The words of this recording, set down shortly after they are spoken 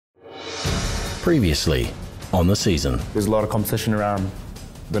Previously on the season. There's a lot of competition around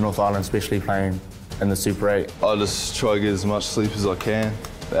the North Island, especially playing in the Super 8. I just try to get as much sleep as I can.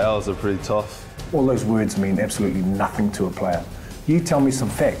 The hours are pretty tough. All those words mean absolutely nothing to a player. You tell me some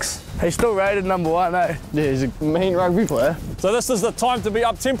facts. He's still rated #1, eh? Yeah, he's a mean rugby player. So this is the time to be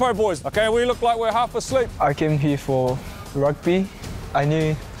up-tempo, boys. Okay, we look like we're half asleep. I came here for rugby. I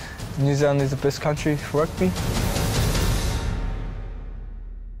knew New Zealand is the best country for rugby.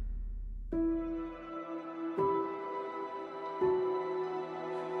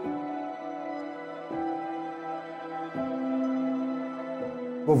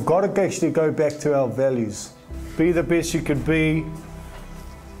 We've got to actually go back to our values. Be the best you could be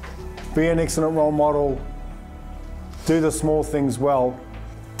an excellent role model, do the small things well,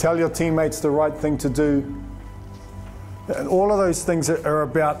 tell your teammates the right thing to do. And all of those things are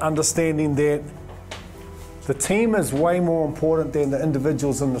about understanding that the team is way more important than the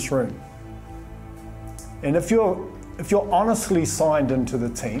individuals in this room. And if you're honestly signed into the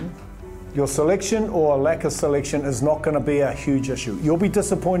team, your selection or lack of selection is not going to be a huge issue. You'll be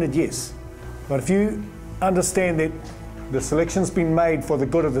disappointed, yes. But if you understand that the selection's been made for the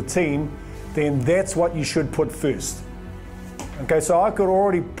good of the team, then that's what you should put first. Okay, so I could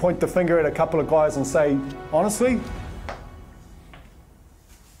already point the finger at a couple of guys and say, honestly,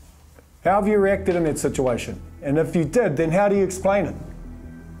 how have you reacted in that situation? And if you did, then how do you explain it?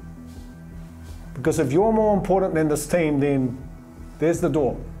 Because if you're more important than this team, then there's the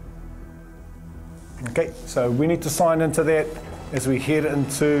door. Okay, so we need to sign into that as we head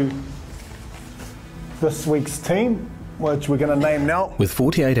into this week's team, which we're going to name now. With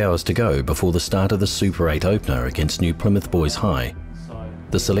 48 hours to go before the start of the Super 8 opener against New Plymouth Boys High,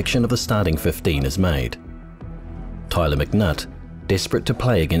 the selection of the starting 15 is made. Tyler McNutt, desperate to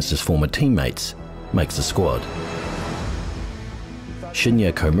play against his former teammates, makes the squad.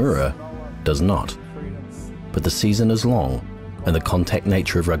 Shinya Komura does not. But the season is long, and the contact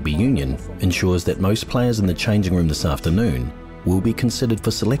nature of rugby union ensures that most players in the changing room this afternoon will be considered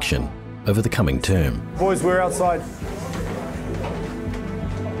for selection over the coming term. Boys, we're outside.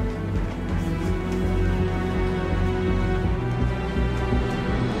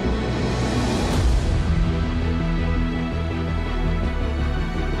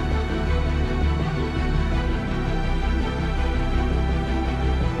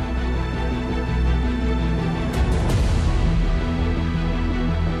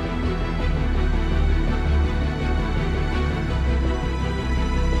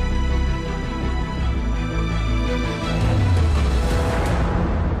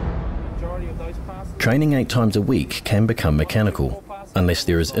 Training 8 times a week can become mechanical, unless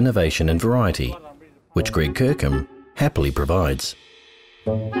there is innovation and variety, which Greg Kirkham happily provides.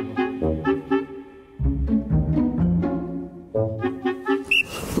 Put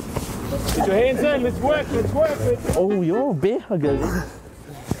your hands in, let's work. Oh, you're a bear, I guess.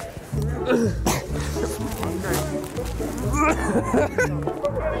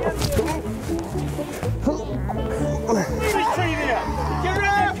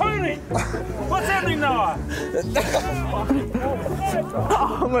 What's happening, Noah?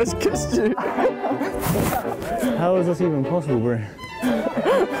 I almost kissed you. How is this even possible, bro?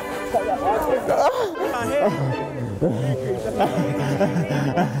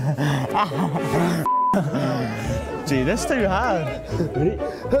 Gee, that's too hard. Ready?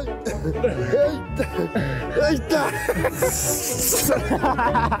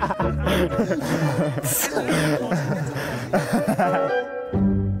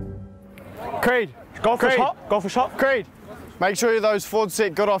 Creed, go for shot. Creed, make sure those forward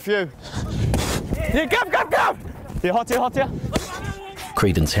set good off you. Yeah, go! You're hot here.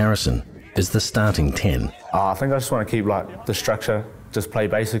 Credence Harrison is the starting 10. I think I just want to keep like the structure, just play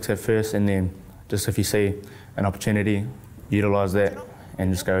basics at first, and then just if you see an opportunity, utilise that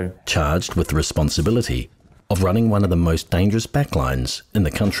and just go. Charged with the responsibility of running one of the most dangerous backlines in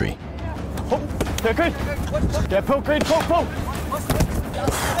the country. Yeah, Creed. Yeah, pull, Creed, pull.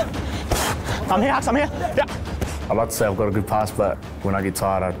 I'm here. Yeah. I'd like to say I've got a good pass, but when I get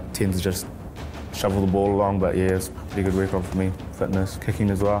tired, I tend to just shovel the ball along. But yeah, it's a pretty good workout for me. Fitness, kicking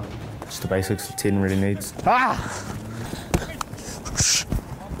as well. Just the basics the 10 really needs. Yeah,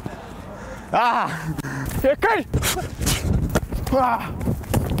 Creed.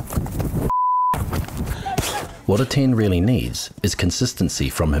 What a 10 really needs is consistency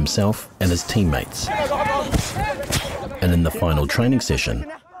from himself and his teammates. And in the final training session,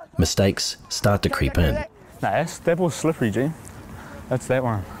 mistakes start to creep in. Nah, that ball's slippery, G. That's that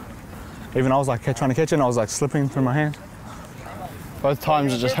one. Even I was like trying to catch it and I was like slipping through my hands. Both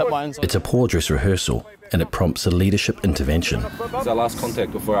times it just hit my inside. It's a poor dress rehearsal and it prompts a leadership intervention. It's our last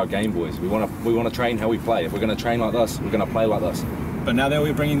contact before our game, boys. We want to train how we play. If we're going to train like this, we're going to play like this. But now that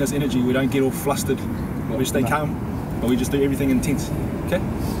we're bringing this energy, we don't get all flustered. We stay calm, but we just do everything intense. Okay?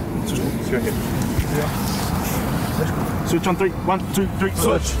 Let's go ahead. Yeah. Switch on 3. 1, 2, 3,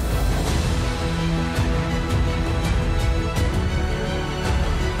 switch.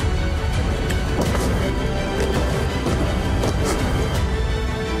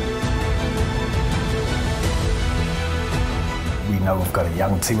 We know we've got a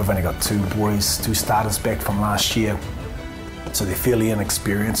young team. We've only got 2 boys, 2 starters back from last year. So they're fairly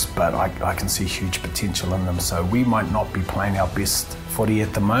inexperienced, but I can see huge potential in them. So we might not be playing our best footy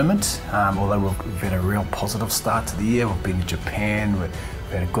at the moment, although we've had a real positive start to the year. We've been to Japan, we've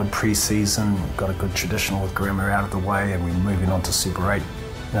had a good pre-season, we've got a good traditional with grammar out of the way, and we're moving on to Super 8.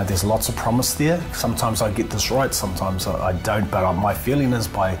 You know, there's lots of promise there. Sometimes I get this right, sometimes I don't, but my feeling is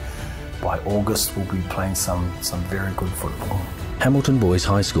by August we'll be playing some very good football. Hamilton Boys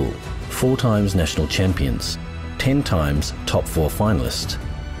High School, 4 times national champions, 10 times top 4 finalists,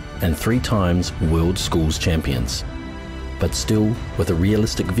 and 3 times World Schools champions, but still with a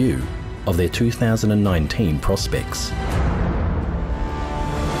realistic view of their 2019 prospects.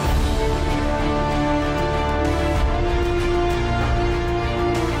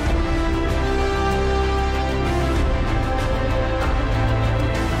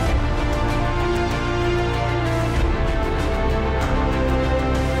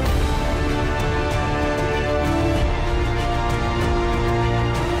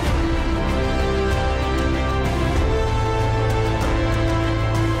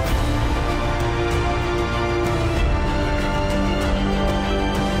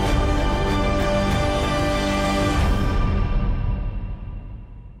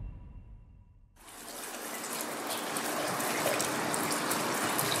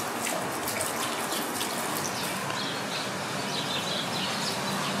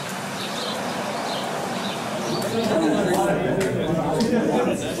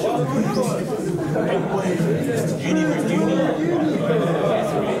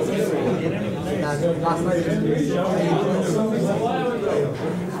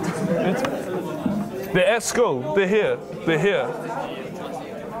 They're at school, they're here.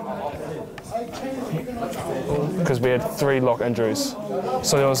 Because we had 3 lock injuries.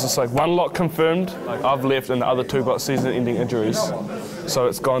 So there was just like 1 lock confirmed, like I've left and the other 2 got season-ending injuries. So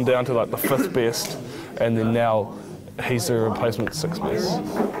it's gone down to like the 5th best, and then now he's the replacement 6th best.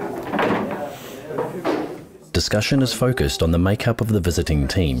 Discussion is focused on the makeup of the visiting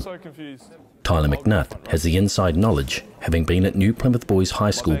team. Tyler McNutt has the inside knowledge, having been at New Plymouth Boys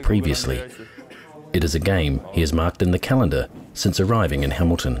High School previously. It is a game he has marked in the calendar since arriving in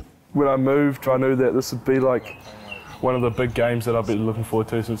Hamilton. When I moved, I knew that this would be like one of the big games that I've been looking forward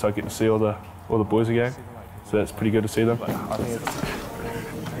to since I get to see all the boys again. So that's pretty good to see them.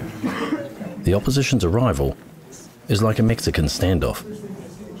 The opposition's arrival is like a Mexican standoff,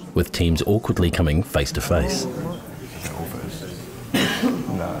 with teams awkwardly coming face to face.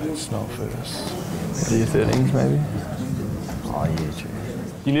 No, it's not first. The U13s maybe? Oh yeah, true.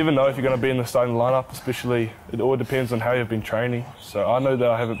 You never know if you're going to be in the starting lineup, especially it all depends on how you've been training. So I know that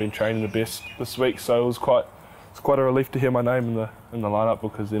I haven't been training the best this week, so it's quite a relief to hear my name in the lineup,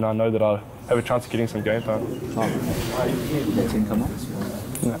 because then I know that I have a chance of getting some game time. No.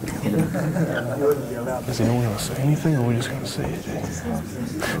 Is anyone going to say anything, or are we just going to see it?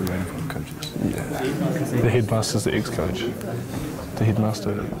 Are we waiting for the coaches? Yeah. The headmaster's the ex-coach. The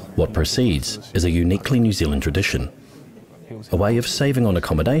headmaster. What precedes is a uniquely New Zealand tradition, a way of saving on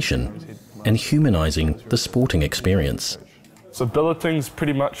accommodation and humanising the sporting experience. So billeting's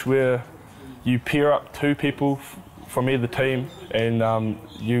pretty much where you pair up 2 people from either team, and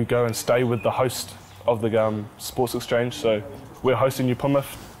you go and stay with the host of the sports exchange. So we're hosting New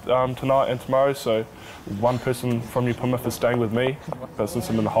Plymouth tonight and tomorrow, so 1 person from New Plymouth is staying with me, but since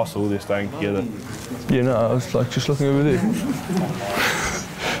I'm in the hostel, they're staying together. Yeah, no, I was like just looking over there.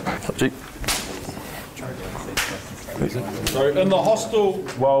 So in the hostel,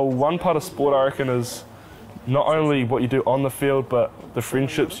 well, one part of sport I reckon is not only what you do on the field, but the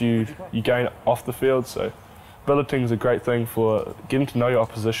friendships you gain off the field. So billeting is a great thing for getting to know your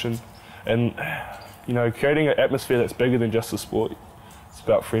opposition, and you know, creating an atmosphere that's bigger than just the sport. It's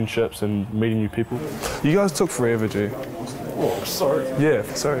about friendships and meeting new people. You guys took forever, G. Oh, sorry. Yeah,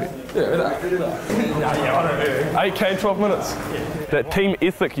 sorry. Yeah, 8K in 12 minutes. That team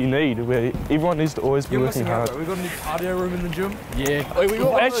ethic you need, where everyone needs to always be working hard. We've got a new cardio room in the gym. Yeah.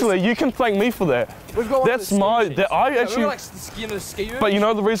 Actually, you can thank me for that. We've got That's my. That I actually. like the ski but you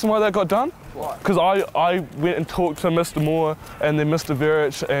know the reason why that got done? Because I went and talked to Mr. Moore and then Mr.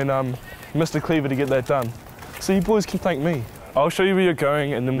 Verich and Mr. Cleaver to get that done. So you boys can thank me. I'll show you where you're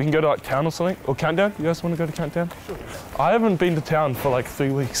going and then we can go to like town or something. Or Countdown. You guys want to go to Countdown? Sure. I haven't been to town for like 3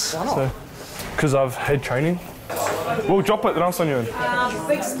 weeks. Why not? So, because I've had training. We'll drop it, then I'll send you in.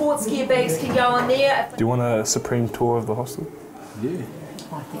 Big sports gear bags can go on there. Do you want a supreme tour of the hostel? Yeah.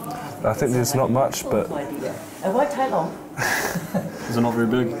 I think there's not much, but... It won't take long. Is it not very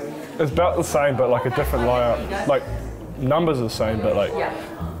big? It's about the same, but like a different layout. Like, numbers are the same, but like,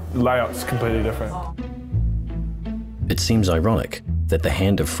 layout's completely different. It seems ironic that the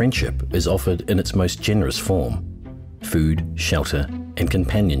hand of friendship is offered in its most generous form: food, shelter, and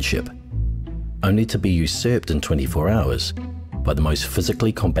companionship, only to be usurped in 24 hours by the most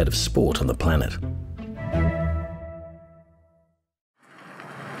physically combative sport on the planet.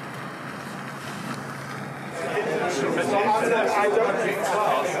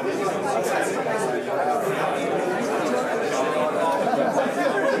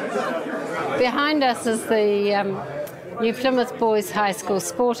 Behind us is the New Plymouth Boys High School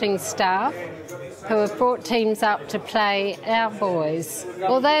sporting staff who have brought teams up to play our boys.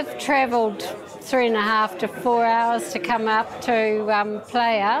 Well, they've travelled 3.5 to 4 hours to come up to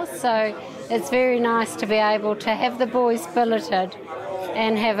play us, so it's very nice to be able to have the boys billeted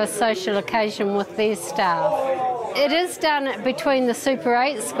and have a social occasion with their staff. It is done between the Super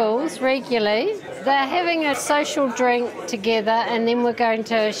 8 schools regularly. They're having a social drink together and then we're going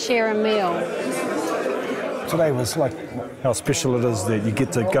to share a meal. Today was like how special it is that you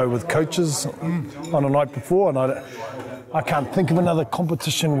get to go with coaches on a night before, and I can't think of another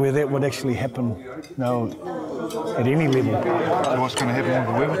competition where that would actually happen, you know, at any level. So what's going to happen with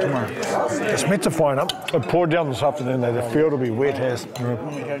the weather tomorrow? It's meant to fine up. It poured down this afternoon though. The field will be wet as.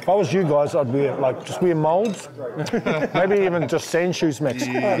 If I was you guys, I'd wear just wear moulds, maybe even just sand shoes, Max.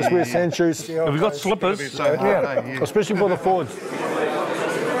 Just wear sand shoes. Have we got slippers? Yeah, especially for the forwards.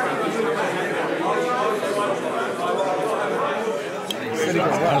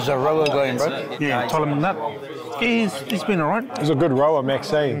 How's the rower going, bro? Yeah, Nut. Yeah, he's been all right. He's a good rower,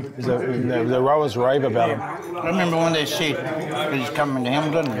 Max, eh? The rowers rave about him. I remember when they said he's coming to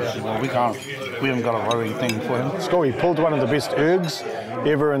Hamilton, they said, well, we haven't got a rowing thing for him. School, he pulled one of the best ergs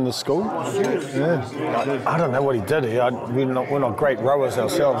ever in the school. Yeah. I don't know what he did. We're not great rowers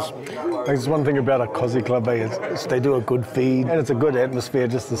ourselves. There's one thing about a Cosy Club, is they do a good feed, and it's a good atmosphere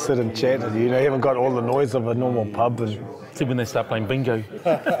just to sit and chat. You know, you haven't got all the noise of a normal pub. See when they start playing bingo.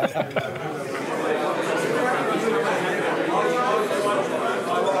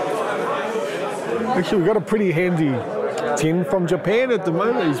 Actually, we've got a pretty handy 10 from Japan at the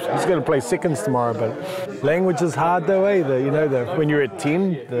moment. He's going to play seconds tomorrow, but language is hard though, eh? When you're at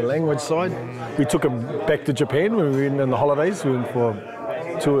 10, the language side. We took him back to Japan when we went in the holidays. We went for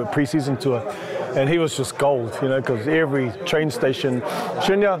a pre-season tour, and he was just gold, you know, because every train station,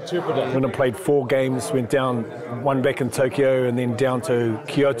 Shinya, when I played 4 games, went down, one back in Tokyo and then down to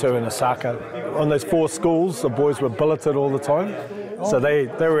Kyoto and Osaka. On those 4 schools, the boys were billeted all the time. So they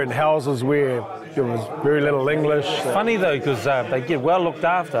were in houses where there was very little English. Funny though, because they get well looked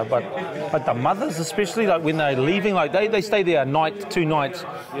after, but the mothers especially, like when they're leaving, like they stay there a night, 2 nights.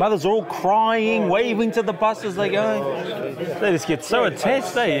 Mothers are all crying, waving to the bus as they go. They just get so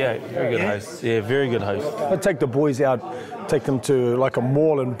attached, eh? Yeah, very good host. Yeah, very good host. I'd take the boys out, take them to like a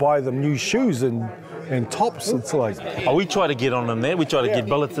mall and buy them new shoes and tops. It's like... Oh, we try to get on them there. We try to get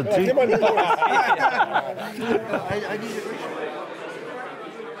billeted too.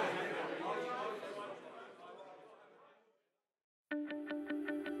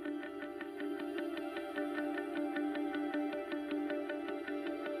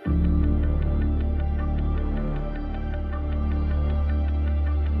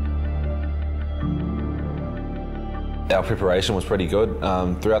 Our preparation was pretty good.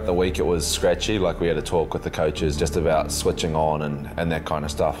 Throughout the week it was scratchy, like we had a talk with the coaches just about switching on and that kind of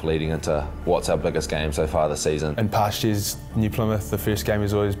stuff leading into what's our biggest game so far this season. In past years, New Plymouth, the first game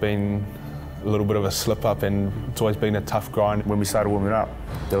has always been a little bit of a slip up and it's always been a tough grind. When we started warming up,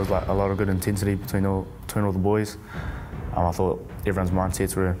 there was like a lot of good intensity between all the boys. I thought everyone's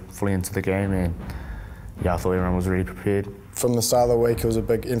mindsets were fully into the game, and yeah, I thought everyone was really prepared. From the start of the week, it was a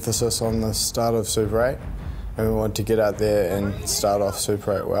big emphasis on the start of Super 8. And we wanted to get out there and start off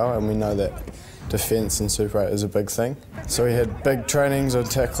Super 8 well, and we know that defence in Super 8 is a big thing. So we had big trainings of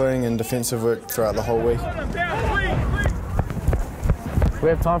tackling and defensive work throughout the whole week. We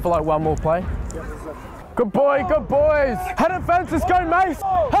have time for like one more play. Good boy, good boys. Hit it, Vince, let's go, mate.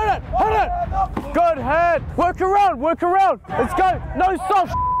 Hit it, hit it. Good hit. Work around, work around. Let's go. No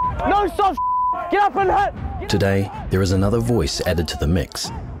soft, no soft. Get up and hit. Today, there is another voice added to the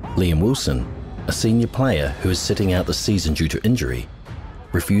mix. Liam Wilson, a senior player who is sitting out the season due to injury,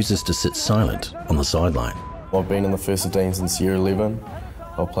 refuses to sit silent on the sideline. I've been in the first 15 since year 11.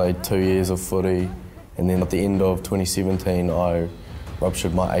 I played 2 years of footy, and then at the end of 2017 I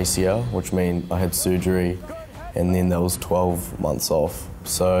ruptured my ACL, which meant I had surgery, and then that was 12 months off.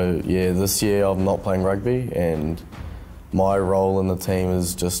 So yeah, this year I'm not playing rugby, and my role in the team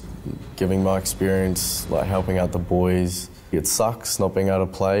is just giving my experience, like helping out the boys. It sucks not being able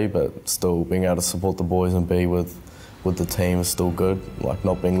to play, but still being able to support the boys and be with the team is still good, like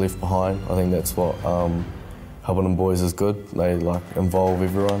not being left behind. I think that's what helping them boys is good. They like involve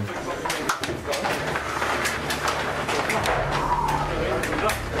everyone.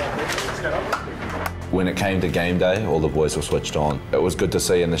 When it came to game day, all the boys were switched on. It was good to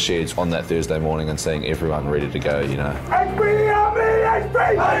see in the sheds on that Thursday morning and seeing everyone ready to go, you know.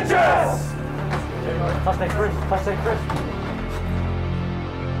 Touch that Chris, touch that Chris.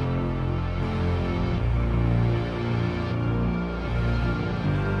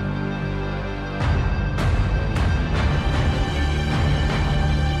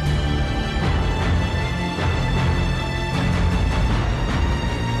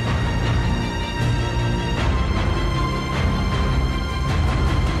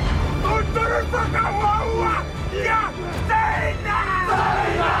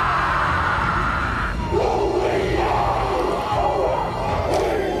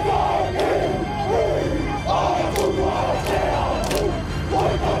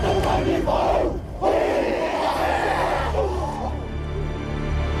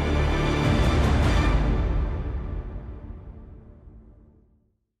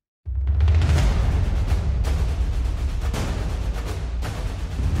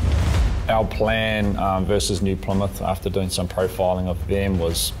 Our plan versus New Plymouth, after doing some profiling of them,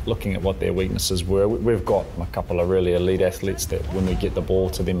 was looking at what their weaknesses were. We've got a couple of really elite athletes that when we get the ball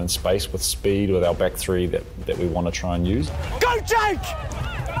to them in space with speed, with our back three, that we want to try and use. Go, Jake!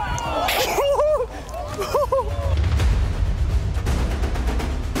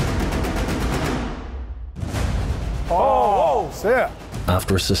 Oh, sir.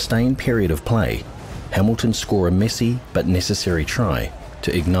 After a sustained period of play, Hamilton score a messy but necessary try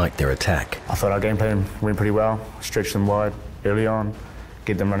to ignite their attack. I thought our game plan went pretty well. Stretch them wide early on,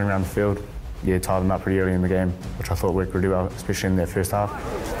 get them running around the field. Yeah, tie them up pretty early in the game, which I thought worked pretty well, especially in that first half.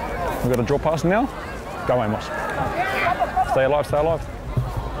 We've got a draw pass now. Go, Amos. Stay alive, stay alive.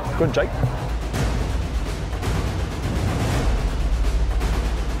 Good, Jake.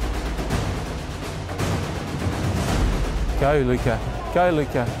 Go, Luca. Go,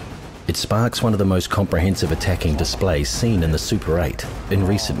 Luca. It sparks one of the most comprehensive attacking displays seen in the Super 8 in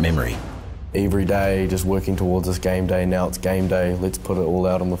recent memory. Every day, just working towards this game day. Now it's game day. Let's put it all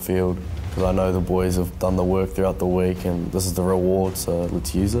out on the field. Because I know the boys have done the work throughout the week, and this is the reward, so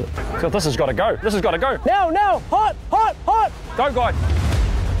let's use it. So this has got to go. This has got to go. Now, now! Hot, hot, hot! Go, guys.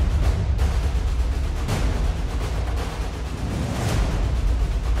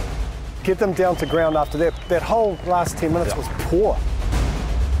 Get them down to ground after that. That whole last 10 minutes was poor.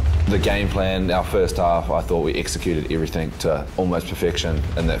 The game plan, our first half, I thought we executed everything to almost perfection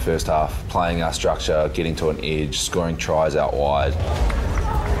in that first half. Playing our structure, getting to an edge, scoring tries out wide.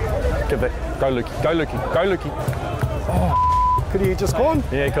 Give that. Go, Lukey. Go, Lukey. Go, Lukey. Oh, could he have just gone?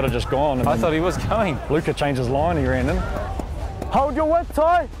 Yeah, he could have just gone. I thought he was going. Luca changed his line, he ran in. Hold your width,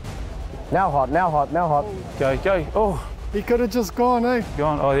 Ty. Now hot, now hot, now hot. Go, go. Oh. He could have just gone, eh?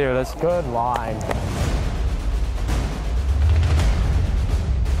 Gone. Oh, there it is. Good line.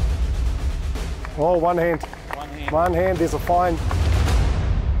 Oh, one hand. One hand, there's a fine.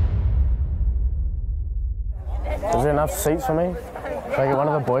 Is there enough seats for me? Should I get one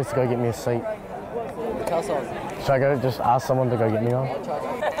of the boys to go get me a seat? Should I go just ask someone to go get me one?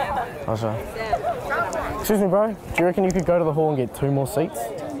 Oh, sure. Excuse me, bro. Do you reckon you could go to the hall and get 2 more seats?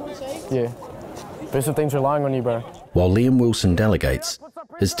 Yeah. Best of things relying on you, bro. While Liam Wilson delegates,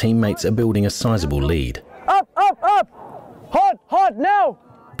 his teammates are building a sizable lead. Up, up, up! Hot, hot, now!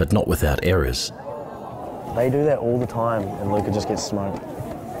 But not without errors. They do that all the time, and Luca just gets smoked.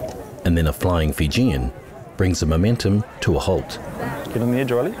 And then a flying Fijian brings the momentum to a halt. Get on the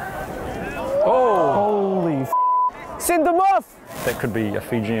edge, Riley. Oh! Holy f***. Send them off! That could be a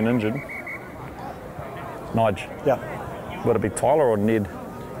Fijian injured. Nige. Yeah. Would it be Tyler or Ned?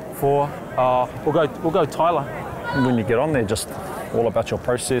 We'll go Tyler. When you get on there, just all about your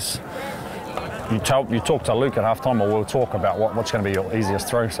process. you talk to Luke at half time, or we'll talk about what's going to be your easiest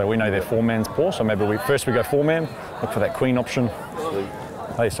throw. So we know they're 4-man's poor, so maybe first we go 4-man, look for that queen option.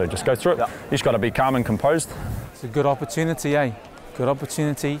 Hey, so just go through it. He's got to be calm and composed. It's a good opportunity, eh? Good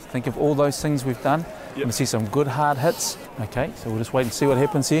opportunity. Think of all those things we've done. Yep. And see some good hard hits. Okay, so we'll just wait and see what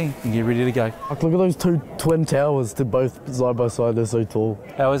happens here and get ready to go. Look at those two twin towers, they're both side by side, they're so tall.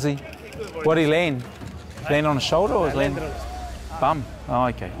 How is he? What did he land? Land on his shoulder or land? Bum. Oh,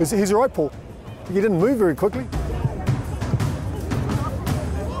 okay. He's all right, Paul. He didn't move very quickly.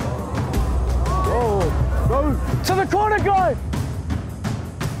 Go to the corner, guy!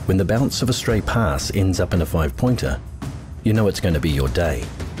 When the bounce of a stray pass ends up in a 5-pointer, you know it's going to be your day,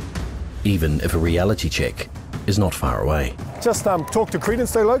 even if a reality check is not far away. Just talk to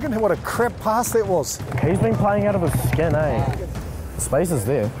Credence there, Logan. What a crap pass that was. He's been playing out of his skin, eh? Space is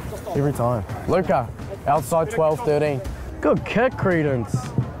there, every time. Luca, outside 12, 13. Good kick, Credence.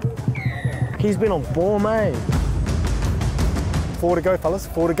 He's been on form, eh? 4 to go, fellas.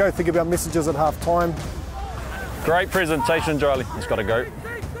 4 to go. Think about messages at half time. Great presentation, Charlie. He's got to go.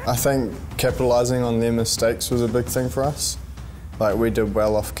 I think capitalising on their mistakes was a big thing for us. Like, we did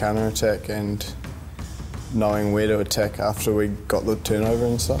well off counter-attack and knowing where to attack after we got the turnover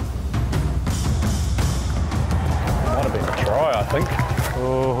and stuff. Might have been a try, I think.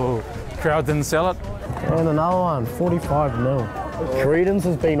 Oh, crowd didn't sell it. And another one, 45-0. Credence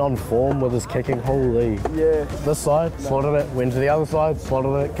has been on form with his kicking, holy. Yeah. This side, slotted it, went to the other side,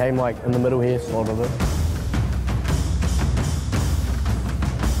 slotted it, came like in the middle here, slotted it.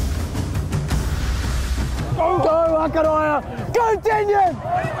 Go, Akanaya! Go, Daniel!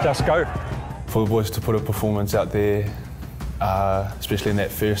 Just go. For the boys to put a performance out there, especially in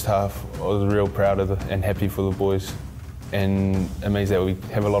that first half, I was real proud of and happy for the boys. And it means that we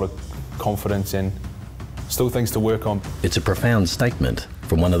have a lot of confidence and still things to work on. It's a profound statement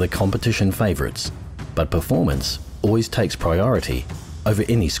from one of the competition favourites, but performance always takes priority over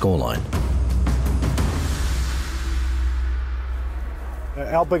any scoreline.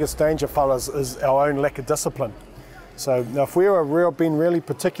 Our biggest danger, fellas, is our own lack of discipline. So now if we were being really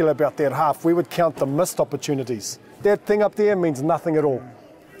particular about that half, we would count the missed opportunities. That thing up there means nothing at all.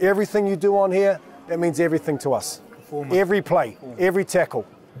 Everything you do on here, that means everything to us. Every play, every tackle.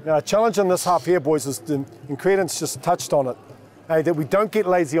 Now, a challenge in this half here, boys, is, and Credence just touched on it, that we don't get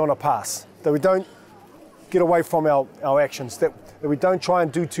lazy on a pass, that we don't get away from our actions, that we don't try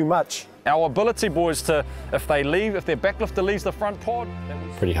and do too much. Our ability, boys, to, if their backlifter leaves the front pod,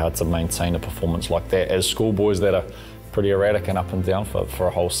 pretty hard to maintain a performance like that as schoolboys that are pretty erratic and up and down for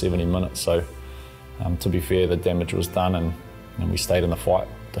a whole 70 minutes. So, to be fair, the damage was done and we stayed in the fight,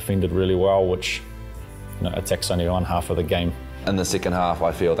 defended really well, which, you know, attack's only on half of the game. In the second half,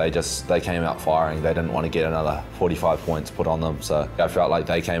 I feel they came out firing. They didn't want to get another 45 points put on them. So I felt like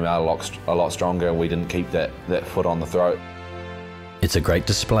they came out a lot stronger and we didn't keep that foot on the throat. It's a great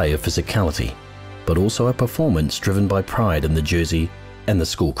display of physicality, but also a performance driven by pride in the jersey and the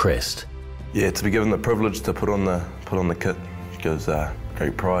school crest. Yeah, to be given the privilege to put on the kit gives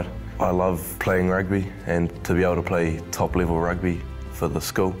great pride. I love playing rugby, and to be able to play top-level rugby for the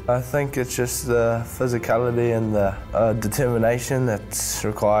school. I think it's just the physicality and the determination that's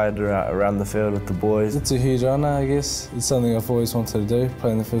required around the field with the boys. It's a huge honour, I guess. It's something I've always wanted to do,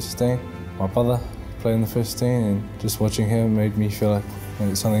 play in the first 15. My brother played in the first 15, and just watching him made me feel like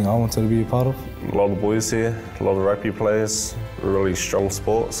it's something I wanted to be a part of. A lot of boys here, a lot of rugby players, a really strong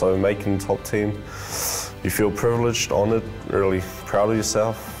sport, so making top team, you feel privileged, honoured, really proud of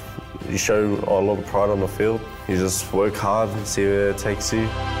yourself. You show a lot of pride on the field. You just work hard and see where it takes you.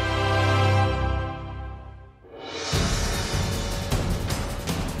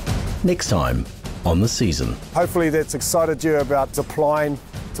 Next time on The Season. Hopefully that's excited you about applying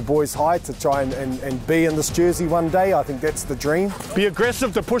to Boys High to try and be in this jersey one day. I think that's the dream. Be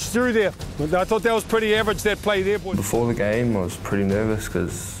aggressive to push through there. I thought that was pretty average, that play there, boys. Before the game, I was pretty nervous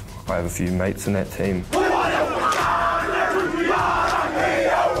because I have a few mates in that team.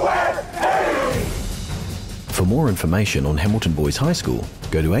 For more information on Hamilton Boys High School,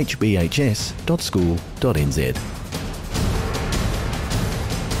 go to hbhs.school.nz.